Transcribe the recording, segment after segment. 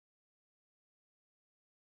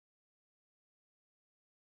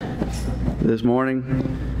This morning,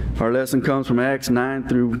 our lesson comes from Acts 9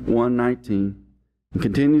 through 1:19 and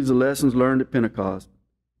continues the lessons learned at Pentecost.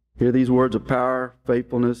 Hear these words of power,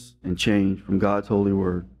 faithfulness, and change from God's holy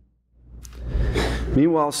word.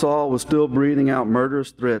 Meanwhile, Saul was still breathing out murderous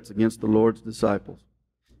threats against the Lord's disciples.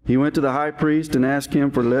 He went to the high priest and asked him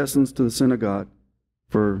for letters to the synagogue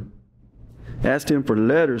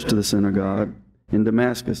in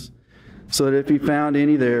Damascus, so that if he found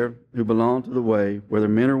any there who belonged to the way, whether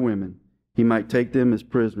men or women, he might take them as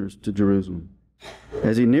prisoners to Jerusalem.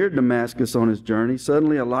 As he neared Damascus on his journey,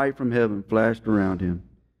 suddenly a light from heaven flashed around him.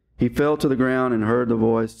 He fell to the ground and heard the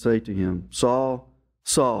voice say to him, "Saul,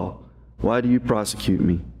 Saul, why do you persecute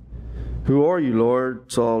me?" "Who are you, Lord?"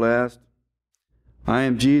 Saul asked. "I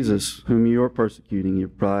am Jesus, whom you are persecuting," he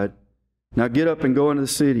replied. "Now get up and go into the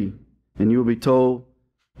city, and you will be told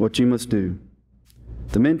what you must do."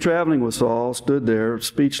 The men traveling with Saul stood there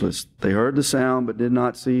speechless. They heard the sound but did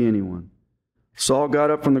not see anyone. Saul got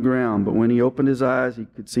up from the ground, but when he opened his eyes, he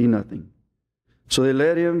could see nothing. So they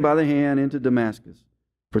led him by the hand into Damascus.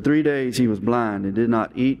 For 3 days he was blind and did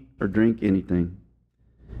not eat or drink anything.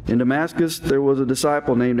 In Damascus there was a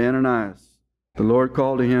disciple named Ananias. The Lord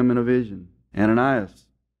called to him in a vision, "Ananias."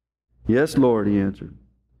 "Yes, Lord," he answered.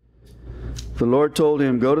 The Lord told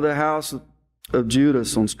him, "Go to the house of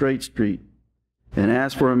Judas on Straight Street and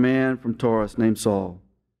ask for a man from Tarsus named Saul,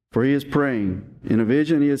 for he is praying. In a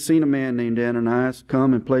vision he has seen a man named Ananias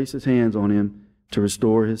come and place his hands on him to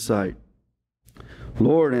restore his sight."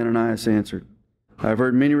 "Lord," Ananias answered, "I have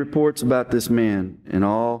heard many reports about this man and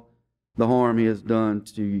all the harm he has done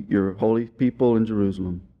to your holy people in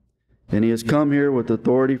Jerusalem. And he has come here with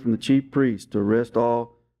authority from the chief priests to arrest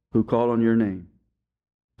all who call on your name."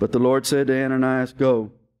 But the Lord said to Ananias,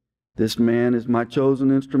 "Go. This man is my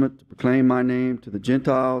chosen instrument to proclaim my name to the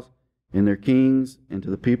Gentiles and their kings and to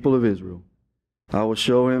the people of Israel. I will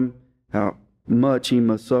show him how much he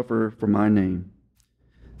must suffer for my name."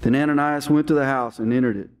 Then Ananias went to the house and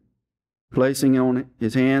entered it. Placing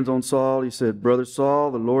his hands on Saul, he said, "Brother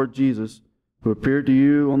Saul, the Lord Jesus, who appeared to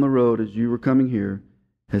you on the road as you were coming here,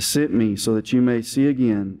 has sent me so that you may see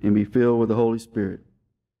again and be filled with the Holy Spirit."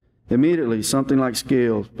 Immediately something like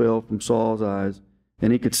scales fell from Saul's eyes,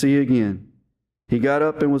 and he could see again. He got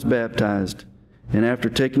up and was baptized, and after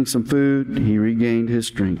taking some food, he regained his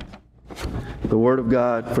strength. The word of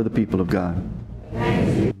God for the people of God.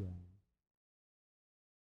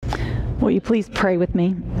 Will you please pray with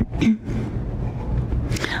me?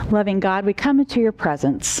 Loving God, we come into your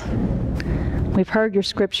presence. We've heard your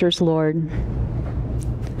scriptures, Lord.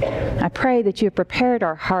 I pray that you have prepared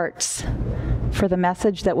our hearts for the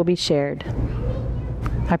message that will be shared.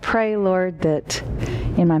 I pray, Lord, that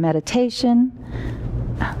in my meditation,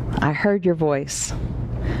 I heard your voice.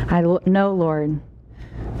 I know, Lord,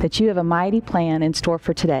 that you have a mighty plan in store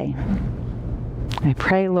for today. I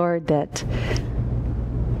pray, Lord, that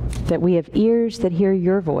we have ears that hear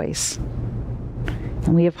your voice,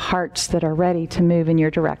 and we have hearts that are ready to move in your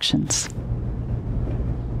directions.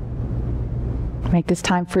 Make this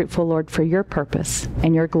time fruitful, Lord, for your purpose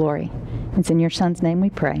and your glory. It's in your Son's name we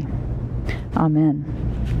pray. Amen.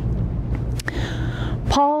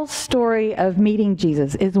 Paul's story of meeting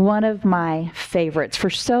Jesus is one of my favorites for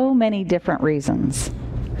so many different reasons.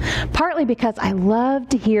 Partly because I love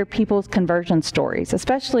to hear people's conversion stories,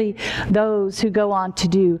 especially those who go on to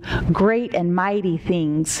do great and mighty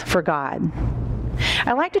things for God.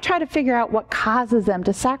 I like to try to figure out what causes them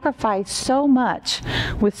to sacrifice so much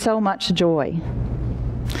with so much joy.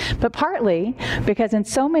 But partly because in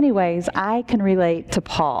so many ways I can relate to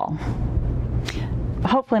Paul.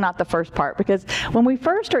 Hopefully not the first part, because when we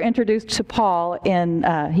first are introduced to Paul,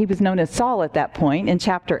 he was known as Saul at that point, in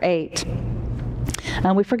chapter 8.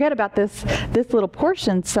 We forget about this little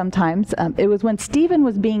portion sometimes. It was when Stephen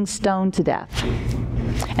was being stoned to death.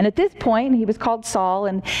 And at this point, he was called Saul,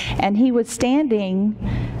 and he was standing,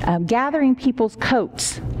 gathering people's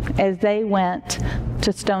coats as they went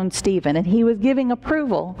to stone Stephen. And he was giving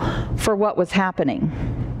approval for what was happening.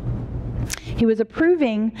 He was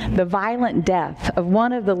approving the violent death of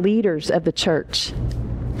one of the leaders of the church.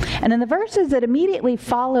 And in the verses that immediately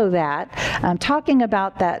follow that, talking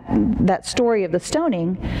about that story of the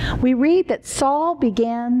stoning, we read that Saul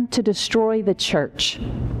began to destroy the church.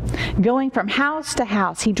 Going from house to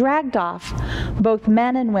house, he dragged off both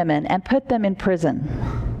men and women and put them in prison.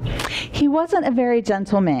 He wasn't a very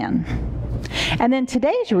gentle man. And then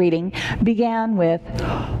today's reading began with,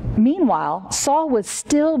 meanwhile, Saul was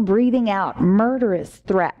still breathing out murderous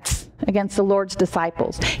threats against the Lord's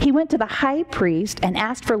disciples. He went to the high priest and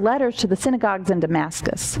asked for letters to the synagogues in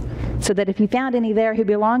Damascus, so that if he found any there who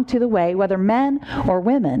belonged to the way, whether men or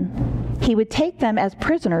women, he would take them as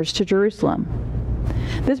prisoners to Jerusalem.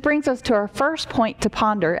 This brings us to our first point to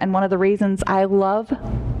ponder, and one of the reasons I love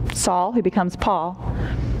Saul, who becomes Paul.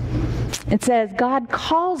 It says, God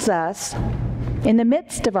calls us in the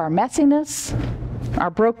midst of our messiness,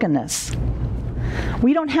 our brokenness.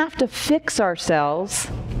 We don't have to fix ourselves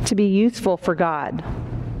to be useful for God.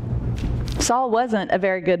 Saul wasn't a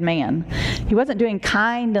very good man. He wasn't doing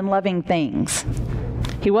kind and loving things.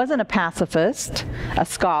 He wasn't a pacifist, a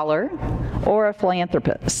scholar, or a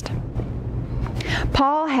philanthropist.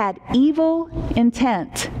 Paul had evil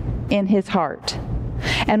intent in his heart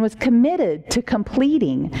and was committed to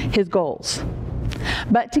completing his goals.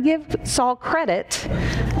 But to give Saul credit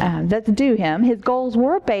that's due him, his goals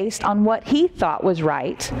were based on what he thought was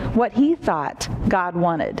right, what he thought God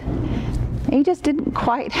wanted. He just didn't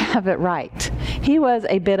quite have it right. He was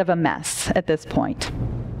a bit of a mess at this point.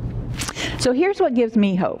 So here's what gives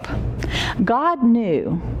me hope. God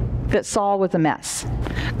knew that Saul was a mess.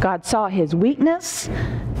 God saw his weakness,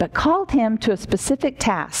 but called him to a specific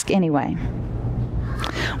task anyway.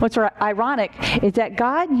 What's ironic is that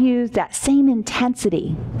God used that same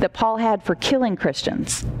intensity that Paul had for killing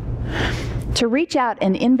Christians to reach out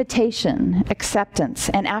an invitation, acceptance,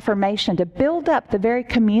 and affirmation to build up the very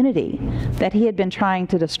community that he had been trying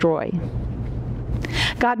to destroy.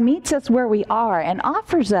 God meets us where we are and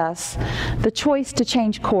offers us the choice to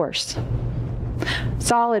change course.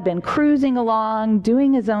 Saul had been cruising along,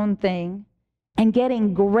 doing his own thing, and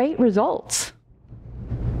getting great results.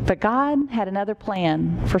 But God had another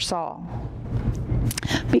plan for Saul.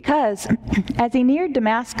 Because as he neared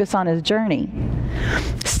Damascus on his journey,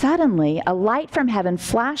 suddenly a light from heaven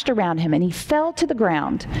flashed around him, and he fell to the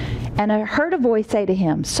ground. And I heard a voice say to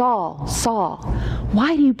him, "Saul, Saul,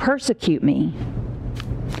 why do you persecute me?"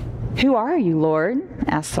 "Who are you, Lord?"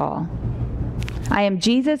 asked Saul. "I am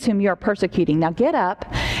Jesus whom you are persecuting. Now get up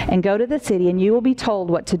and go to the city, and you will be told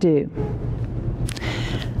what to do."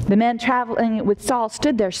 The men traveling with Saul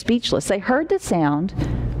stood there speechless. They heard the sound,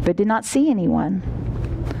 but did not see anyone.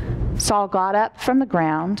 Saul got up from the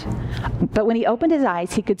ground, but when he opened his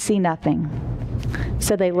eyes, he could see nothing.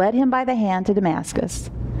 So they led him by the hand to Damascus.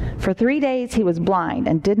 For 3 days he was blind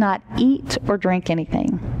and did not eat or drink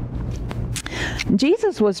anything.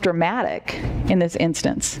 Jesus was dramatic in this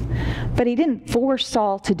instance, but he didn't force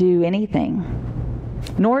Saul to do anything.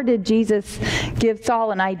 Nor did Jesus give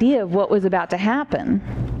Saul an idea of what was about to happen.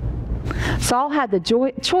 Saul had the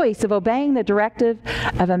choice of obeying the directive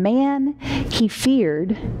of a man he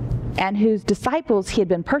feared and whose disciples he had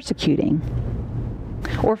been persecuting,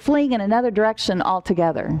 or fleeing in another direction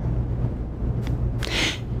altogether.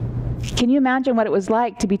 Can you imagine what it was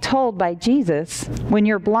like to be told by Jesus, when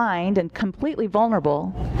you're blind and completely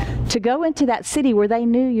vulnerable, to go into that city where they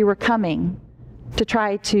knew you were coming to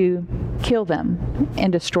try to kill them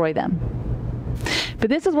and destroy them? But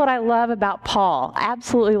this is what I love about Paul. I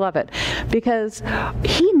absolutely love it, because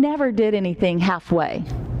he never did anything halfway.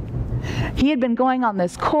 He had been going on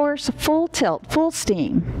this course, full tilt, full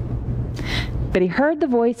steam. But he heard the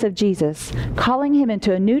voice of Jesus calling him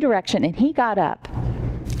into a new direction, and he got up,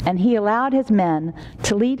 and he allowed his men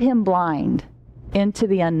to lead him blind into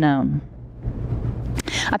the unknown.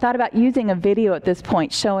 I thought about using a video at this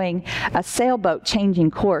point showing a sailboat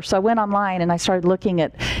changing course. So I went online and I started looking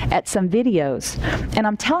at some videos. And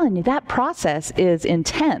I'm telling you, that process is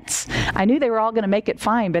intense. I knew they were all going to make it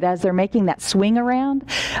fine, but as they're making that swing around,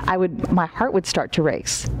 my heart would start to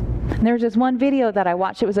race. And there was this one video that I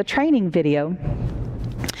watched. It was a training video.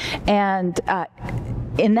 And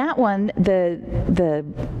in that one, the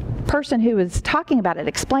person who was talking about it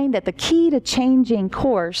explained that the key to changing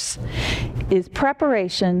course is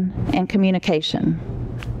preparation and communication.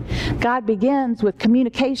 God begins with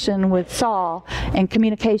communication with Saul and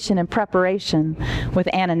communication and preparation with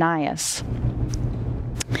Ananias.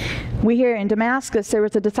 We hear in Damascus there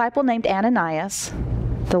was a disciple named Ananias.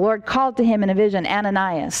 The Lord called to him in a vision,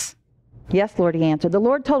 "Ananias." "Yes, Lord," he answered. The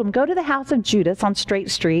Lord told him, "Go to the house of Judas on Straight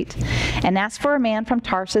Street and ask for a man from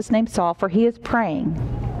Tarsus named Saul, for he is praying."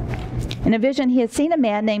 In a vision, he had seen a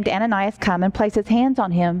man named Ananias come and place his hands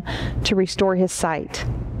on him to restore his sight.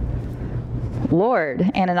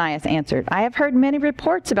 "Lord," Ananias answered, "I have heard many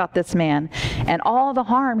reports about this man and all the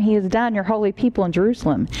harm he has done your holy people in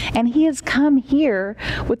Jerusalem. And he has come here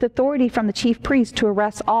with authority from the chief priest to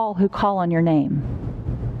arrest all who call on your name."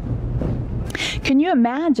 Can you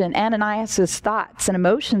imagine Ananias' thoughts and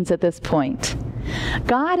emotions at this point?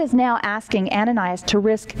 God is now asking Ananias to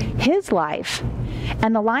risk his life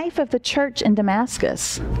and the life of the church in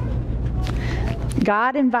Damascus.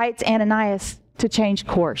 God invites Ananias to change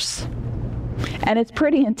course, and it's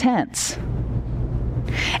pretty intense.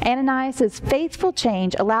 Ananias' faithful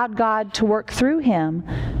change allowed God to work through him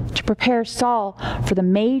to prepare Saul for the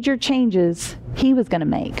major changes he was going to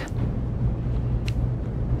make.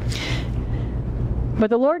 But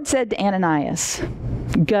the Lord said to Ananias,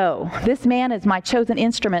 "Go, this man is my chosen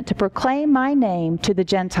instrument to proclaim my name to the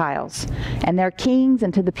Gentiles and their kings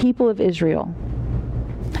and to the people of Israel.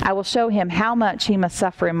 I will show him how much he must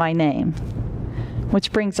suffer in my name."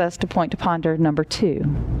 Which brings us to point to ponder number 2.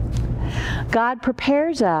 God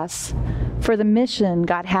prepares us for the mission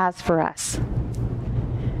God has for us.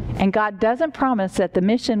 And God doesn't promise that the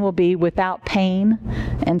mission will be without pain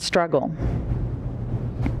and struggle.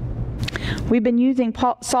 We've been using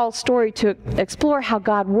Saul's story to explore how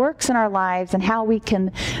God works in our lives and how we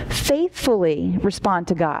can faithfully respond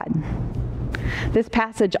to God. This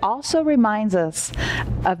passage also reminds us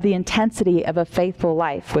of the intensity of a faithful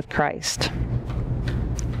life with Christ.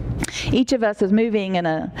 Each of us is moving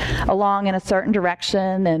along in a certain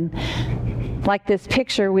direction, and like this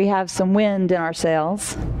picture, we have some wind in our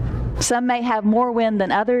sails. Some may have more wind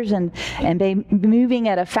than others and be moving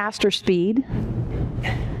at a faster speed.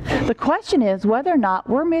 The question is whether or not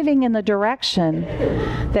we're moving in the direction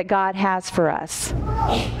that God has for us.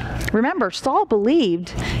 Remember, Saul believed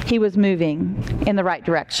he was moving in the right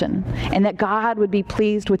direction and that God would be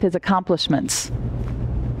pleased with his accomplishments.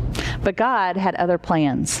 But God had other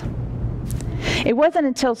plans. It wasn't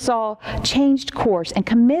until Saul changed course and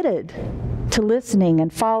committed to listening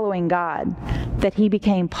and following God that he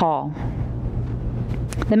became Paul,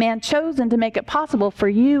 the man chosen to make it possible for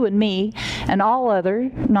you and me and all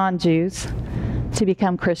other non-Jews to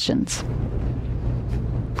become Christians.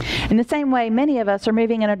 In the same way, many of us are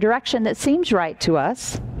moving in a direction that seems right to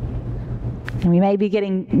us, and we may be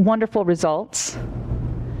getting wonderful results,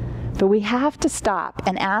 but we have to stop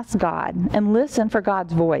and ask God and listen for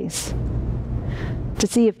God's voice to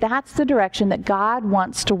see if that's the direction that God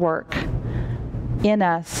wants to work in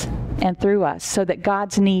us and through us so that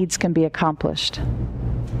God's needs can be accomplished.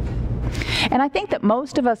 And I think that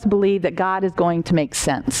most of us believe that God is going to make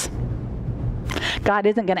sense. God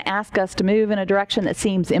isn't going to ask us to move in a direction that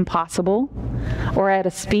seems impossible or at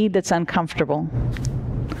a speed that's uncomfortable.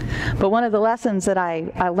 But one of the lessons that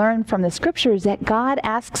I learned from the scripture is that God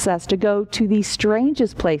asks us to go to the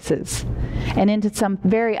strangest places and into some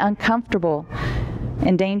very uncomfortable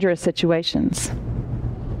and dangerous situations.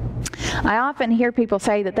 I often hear people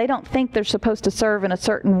say that they don't think they're supposed to serve in a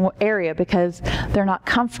certain area because they're not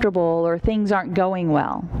comfortable or things aren't going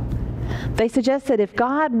well. They suggest that if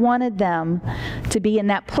God wanted them to be in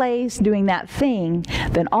that place doing that thing,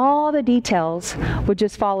 then all the details would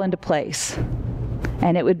just fall into place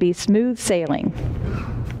and it would be smooth sailing.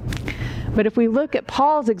 But if we look at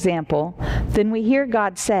Paul's example, then we hear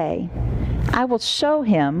God say, "I will show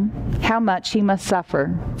him how much he must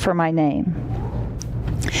suffer for my name."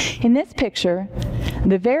 In this picture,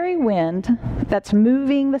 the very wind that's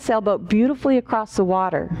moving the sailboat beautifully across the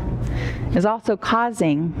water is also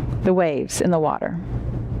causing the waves in the water.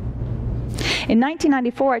 In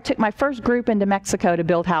 1994, I took my first group into Mexico to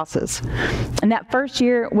build houses, and that first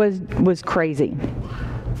year was crazy.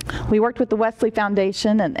 We worked with the Wesley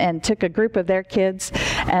Foundation and took a group of their kids,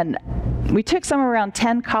 and we took somewhere around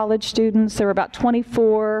 10 college students. There were about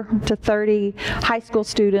 24 to 30 high school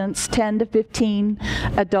students, 10 to 15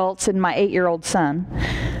 adults, and my 8-year-old son.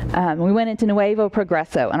 We went into Nuevo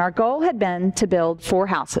Progreso, and our goal had been to build 4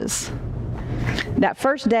 houses. That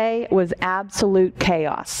first day was absolute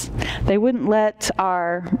chaos. They wouldn't let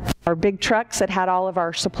our big trucks that had all of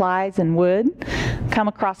our supplies and wood come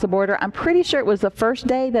across the border. I'm pretty sure it was the first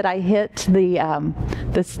day that I hit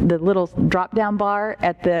the little drop-down bar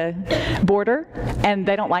at the border, and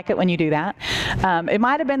they don't like it when you do that. It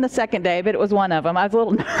might have been the second day, but it was one of them. I was a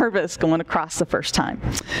little nervous going across the first time.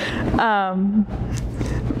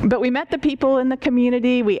 But we met the people in the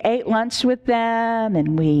community. We ate lunch with them,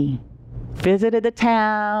 and we visited the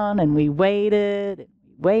town, and we waited,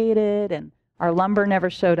 and our lumber never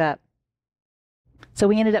showed up. So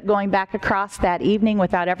we ended up going back across that evening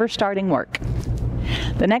without ever starting work.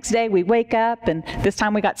 The next day we wake up, and this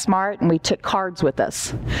time we got smart and we took cards with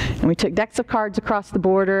us. And we took decks of cards across the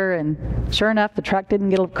border, and sure enough, the truck didn't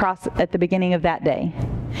get across at the beginning of that day.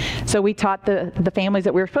 So we taught the families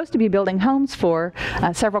that we were supposed to be building homes for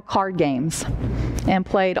several card games and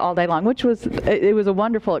played all day long, which was a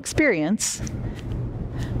wonderful experience.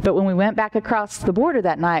 But when we went back across the border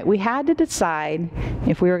that night, we had to decide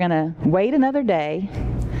if we were going to wait another day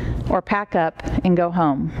or pack up and go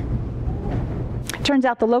home. It turns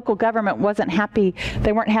out the local government wasn't happy.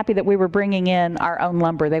 They weren't happy that we were bringing in our own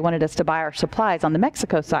lumber. They wanted us to buy our supplies on the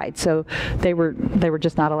Mexico side, so they were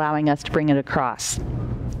just not allowing us to bring it across.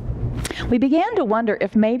 we began to wonder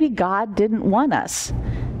if maybe God didn't want us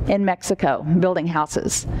in Mexico building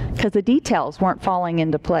houses because the details weren't falling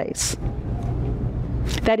into place.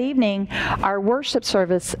 That evening, our worship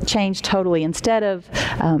service changed totally. Instead of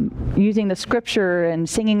using the scripture and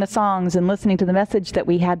singing the songs and listening to the message that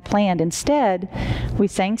we had planned, instead, we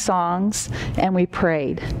sang songs and we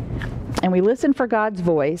prayed. And we listened for God's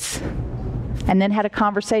voice and then had a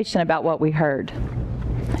conversation about what we heard.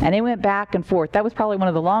 And it went back and forth. That was probably one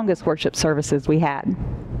of the longest worship services we had.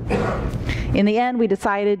 In the end, we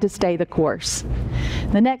decided to stay the course.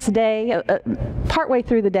 The next day, partway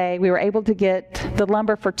through the day, we were able to get the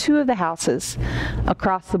lumber for 2 of the houses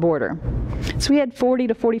across the border. So we had 40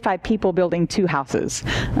 to 45 people building 2 houses.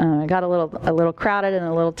 It got a little crowded and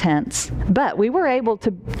a little tense. But we were able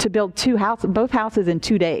to build both houses in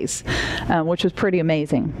 2 days, which was pretty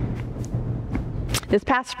amazing. This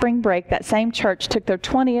past spring break, that same church took their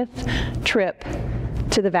 20th trip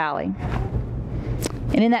to the valley.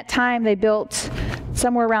 And in that time, they built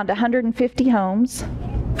somewhere around 150 homes,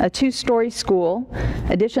 a 2-story school,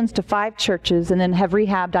 additions to 5 churches, and then have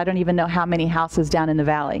rehabbed I don't even know how many houses down in the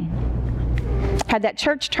valley. Had that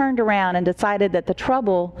church turned around and decided that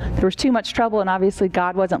there was too much trouble and obviously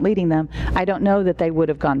God wasn't leading them, I don't know that they would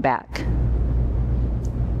have gone back.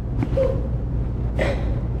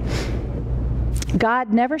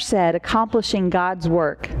 God never said accomplishing God's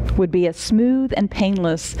work would be a smooth and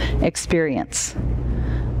painless experience.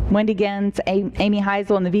 Wendy Gens, Amy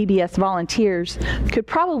Heisel, and the VBS volunteers could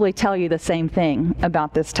probably tell you the same thing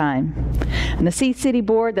about this time. And the Sea City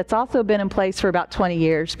Board, that's also been in place for about 20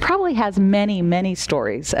 years, probably has many, many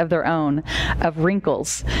stories of their own, of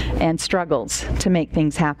wrinkles and struggles to make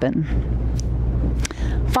things happen.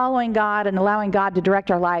 Following God and allowing God to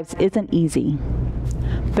direct our lives isn't easy.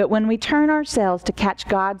 But when we turn ourselves to catch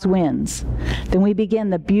God's winds, then we begin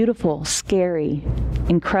the beautiful, scary,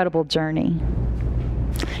 incredible journey.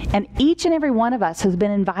 And each and every one of us has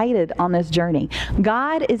been invited on this journey.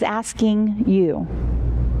 God is asking you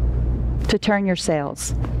to turn your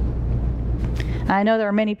sails. I know there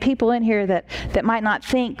are many people in here that might not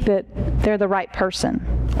think that they're the right person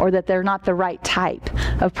or that they're not the right type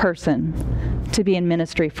of person to be in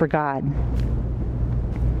ministry for God.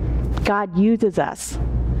 God uses us,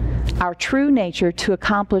 our true nature, to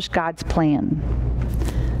accomplish God's plan.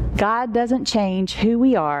 God doesn't change who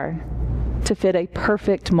we are to fit a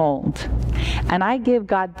perfect mold. And I give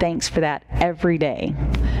God thanks for that every day,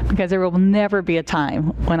 because there will never be a time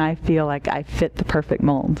when I feel like I fit the perfect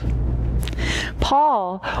mold.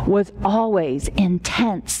 Paul was always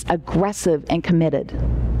intense, aggressive, and committed.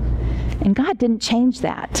 And God didn't change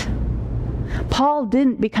that. Paul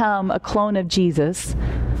didn't become a clone of Jesus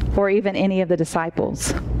or even any of the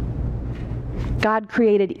disciples. God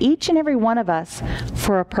created each and every one of us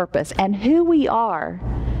for a purpose, and who we are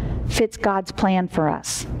fits God's plan for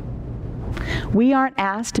us. We aren't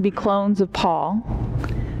asked to be clones of Paul,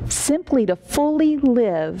 simply to fully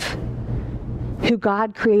live who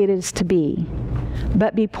God created us to be,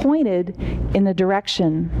 but be pointed in the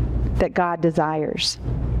direction that God desires.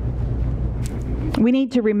 We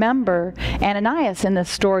need to remember Ananias in this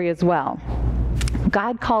story as well.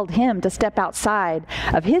 God called him to step outside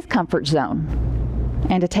of his comfort zone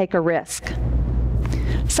and to take a risk.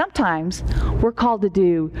 Sometimes we're called to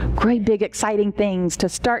do great, big, exciting things, to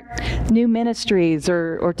start new ministries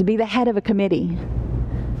or to be the head of a committee.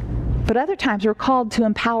 But other times we're called to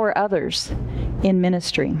empower others in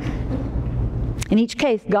ministry. In each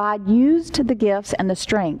case, God used the gifts and the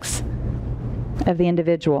strengths of the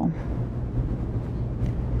individual.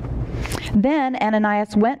 Then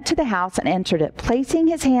Ananias went to the house and entered it. Placing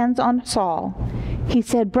his hands on Saul, he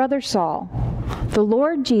said, "Brother Saul, the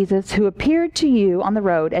Lord Jesus, who appeared to you on the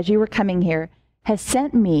road as you were coming here, has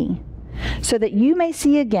sent me so that you may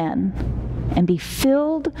see again and be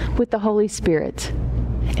filled with the Holy Spirit."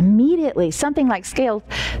 Immediately, something like scales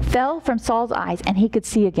fell from Saul's eyes, and he could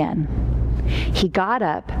see again. He got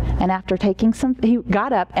up, and he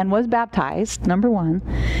got up and was baptized, number 1,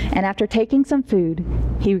 and after taking some food,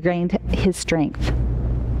 he regained his strength.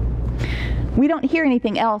 We don't hear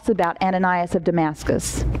anything else about Ananias of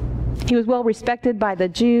Damascus. He was well respected by the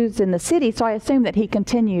Jews in the city, so I assume that he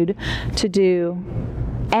continued to do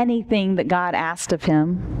anything that God asked of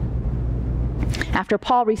him. After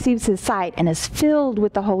Paul receives his sight and is filled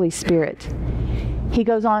with the Holy Spirit, he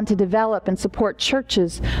goes on to develop and support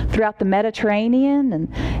churches throughout the Mediterranean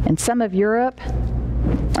and some of Europe,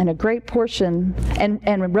 and a great portion,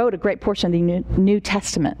 and wrote a great portion of the New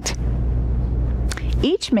Testament.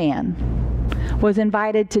 Each man was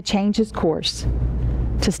invited to change his course,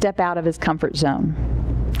 to step out of his comfort zone.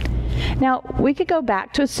 Now, we could go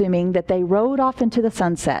back to assuming that they rode off into the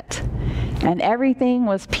sunset and everything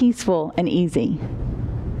was peaceful and easy.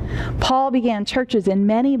 Paul began churches in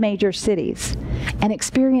many major cities and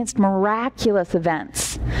experienced miraculous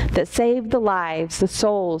events that saved the lives, the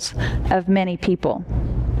souls of many people.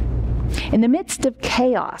 In the midst of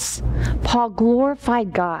chaos, Paul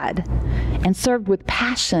glorified God and served with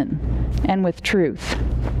passion and with truth.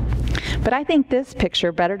 But I think this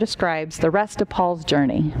picture better describes the rest of Paul's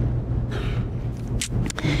journey.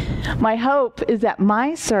 My hope is that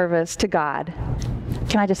my service to God,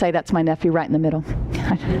 can I just say that's my nephew right in the middle?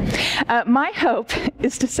 My hope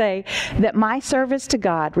is to say that my service to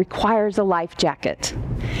God requires a life jacket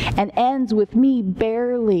and ends with me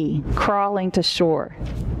barely crawling to shore,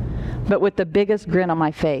 but with the biggest grin on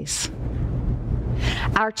my face.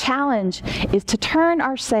 Our challenge is to turn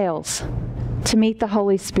our sails to meet the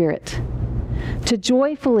Holy Spirit, to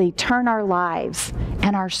joyfully turn our lives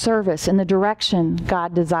and our service in the direction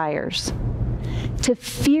God desires, to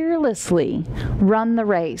fearlessly run the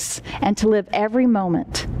race and to live every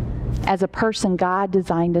moment as a person God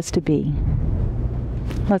designed us to be.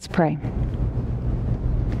 Let's pray.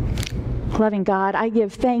 Loving God, I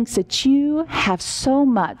give thanks that you have so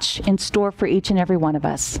much in store for each and every one of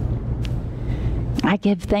us. I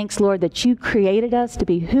give thanks, Lord, that you created us to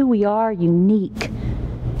be who we are, unique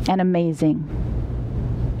and amazing.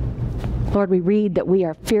 Lord, we read that we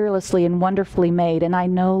are fearlessly and wonderfully made, and I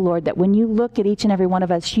know, Lord, that when you look at each and every one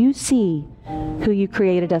of us, you see who you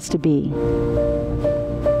created us to be.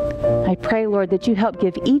 I pray, Lord, that you help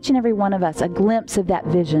give each and every one of us a glimpse of that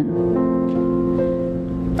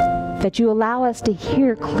vision, that you allow us to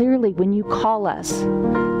hear clearly when you call us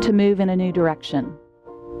to move in a new direction.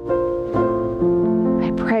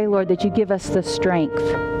 I pray, Lord, that you give us the strength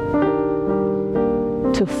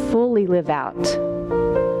to fully live out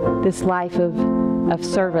this life of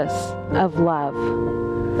service, of love,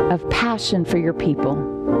 of passion for your people.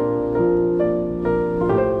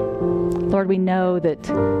 Lord, we know that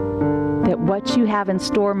what you have in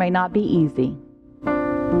store may not be easy,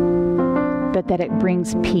 but that it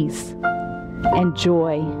brings peace and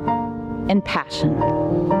joy and passion.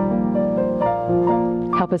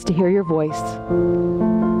 Help us to hear your voice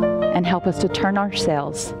and help us to turn our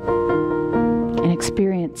sails and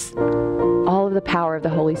experience all of the power of the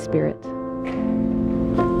Holy Spirit.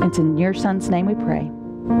 It's in your Son's name we pray.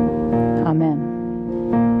 Amen.